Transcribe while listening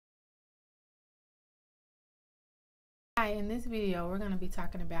Hi, in this video we're going to be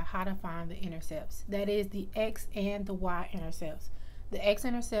talking about how to find the intercepts. That is the x and the y-intercepts. The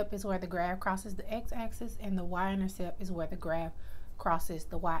x-intercept is where the graph crosses the x-axis, and the y-intercept is where the graph crosses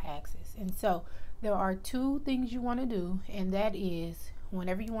the y-axis. And so there are two things you want to do, and that is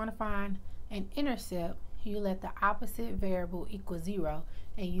whenever you want to find an intercept, you let the opposite variable equal 0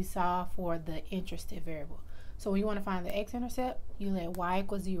 and you solve for the interested variable. So when you want to find the x-intercept, you let y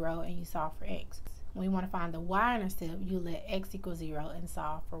equal 0 and you solve for x. When you want to find the y-intercept, you let x equal 0 and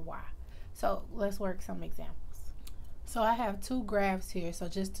solve for y. So let's work some examples. So I have two graphs here. So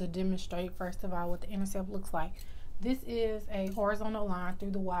just to demonstrate, first of all, what the intercept looks like. This is a horizontal line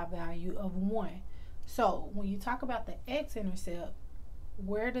through the y value of 1. So when you talk about the x-intercept,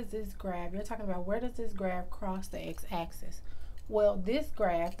 where does this graph, you're talking about where does this graph cross the x-axis? Well, this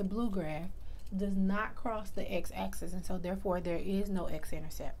graph, the blue graph, does not cross the x-axis, and so therefore there is no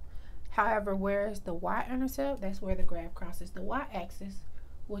x-intercept. However, where is the y-intercept? That's where the graph crosses the y-axis,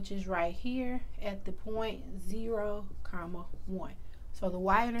 which is right here at the point 0, 1. So the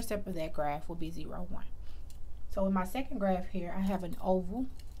y-intercept of that graph will be 0, 1. So in my second graph here, I have an oval.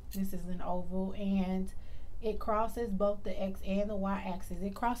 This is an oval, and it crosses both the x and the y-axis.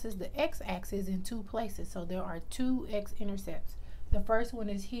 It crosses the x-axis in two places, so there are two x-intercepts. The first one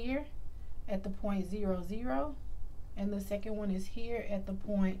is here at the point 0, 0, and the second one is here at the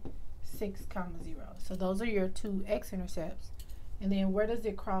point 6, 0. So those are your two x-intercepts. And then where does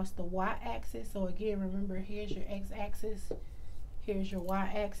it cross the y-axis? So again, remember, here's your x-axis, here's your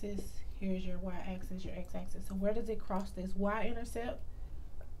y-axis, here's your y-axis, your x-axis. So where does it cross this y-intercept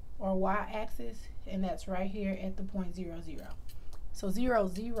or y-axis? And that's right here at the point 0, 0. So 0,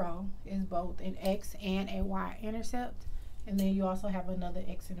 0 is both an x and a y-intercept. And then you also have another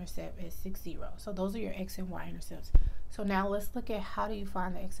x-intercept at 6, 0. So those are your x and y-intercepts. So now let's look at how do you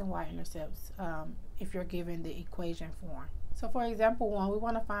find the x and y-intercepts if you're given the equation form. So for example 1, we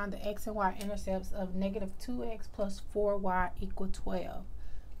want to find the x and y-intercepts of negative 2x plus 4y equal 12.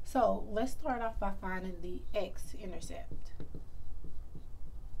 So let's start off by finding the x-intercept.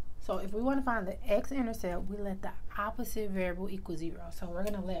 So if we want to find the x-intercept, we let the opposite variable equal 0. So we're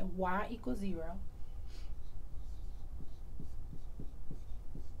going to let y equal 0.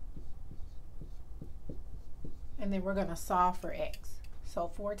 And then we're going to solve for x.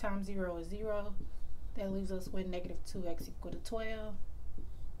 So 4 times 0 is 0. That leaves us with negative 2x equal to 12.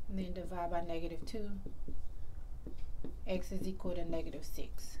 And then divide by negative 2. X is equal to negative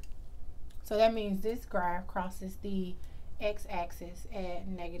 6. So that means this graph crosses the x-axis at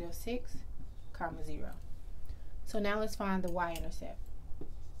negative 6, 0. So now let's find the y-intercept.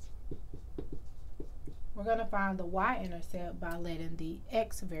 We're going to find the y-intercept by letting the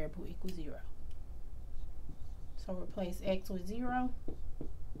x variable equal 0. So replace x with 0.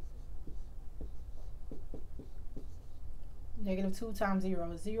 Negative 2 times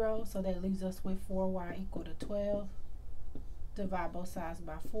 0 is 0, so that leaves us with 4y equal to 12. Divide both sides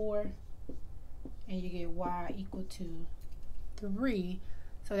by 4, and you get y equal to 3.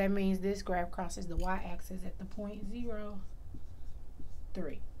 So that means this graph crosses the y-axis at the point 0,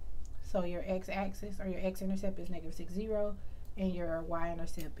 3. So your x-axis or your x-intercept is negative 6, 0, and your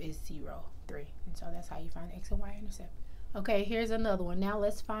y-intercept is 0, 3. And so that's how you find x and y-intercept. Okay, here's another one. Now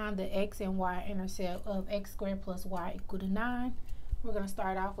let's find the x and y-intercept of x squared plus y equal to 9. We're going to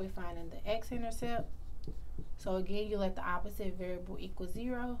start off with finding the x-intercept. So again, you let the opposite variable equal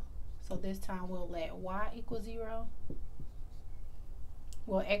 0. So this time we'll let y equal 0.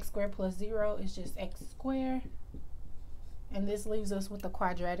 Well, x squared plus 0 is just x squared. And this leaves us with the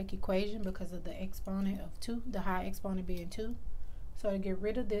quadratic equation because of the exponent of 2, the high exponent being 2. So to get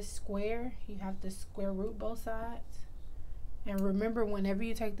rid of this square, you have to square root both sides. And remember, whenever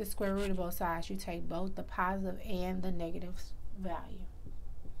you take the square root of both sides, you take both the positive and the negative value.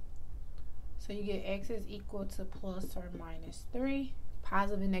 So you get x is equal to plus or minus 3,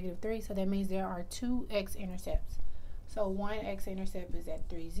 positive and negative 3. So that means there are two x-intercepts. So one x-intercept is at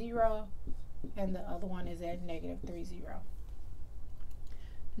 3, 0, and the other one is at negative 3, 0.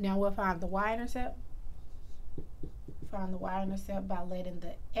 Now we'll find the y-intercept. Find the y-intercept by letting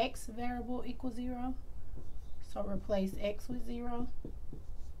the x variable equal 0. So replace x with 0.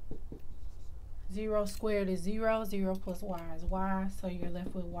 0 squared is 0. 0 plus y is y. So you're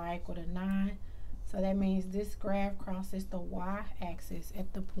left with y equal to 9. So that means this graph crosses the y-axis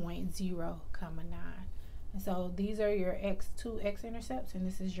at the point 0, 9. And so these are your two x-intercepts, and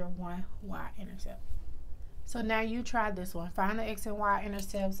this is your one y-intercept. So now you try this one. Find the x and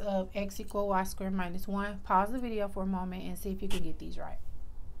y-intercepts of x equal y squared minus 1. Pause the video for a moment and see if you can get these right.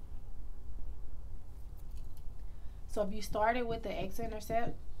 So if you started with the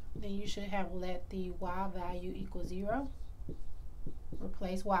x-intercept, then you should have let the y value equal 0.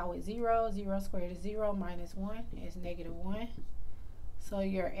 Replace y with 0. 0 squared is 0 minus 1 is negative 1. So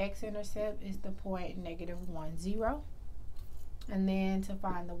your x-intercept is the point negative 1, 0. And then to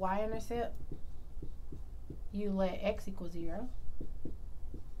find the y-intercept, you let x equal 0.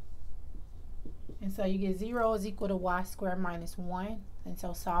 And so you get 0 is equal to y squared minus 1. And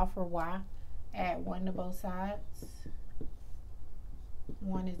so solve for y. Add 1 to both sides.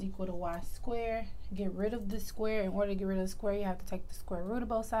 1 is equal to y squared. Get rid of the square. In order to get rid of the square, you have to take the square root of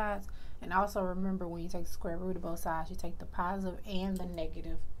both sides. And also remember, when you take the square root of both sides, you take the positive and the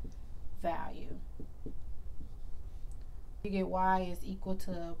negative value. You get y is equal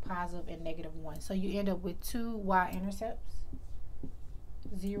to positive and negative 1. So you end up with 2 y-intercepts.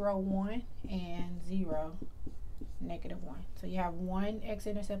 0, 1, and 0, negative 1. So you have 1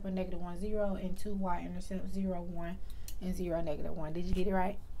 x-intercept of negative 1, 0, and 2 y-intercepts, 0, 1, and 0, negative 1. Did you get it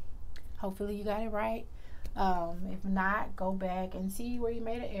right? Hopefully you got it right. If not, go back and see where you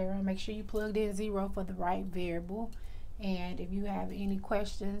made an error. Make sure you plugged in 0 for the right variable. And if you have any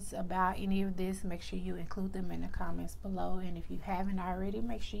questions about any of this, make sure you include them in the comments below. And if you haven't already,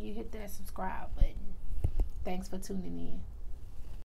 make sure you hit that subscribe button. Thanks for tuning in.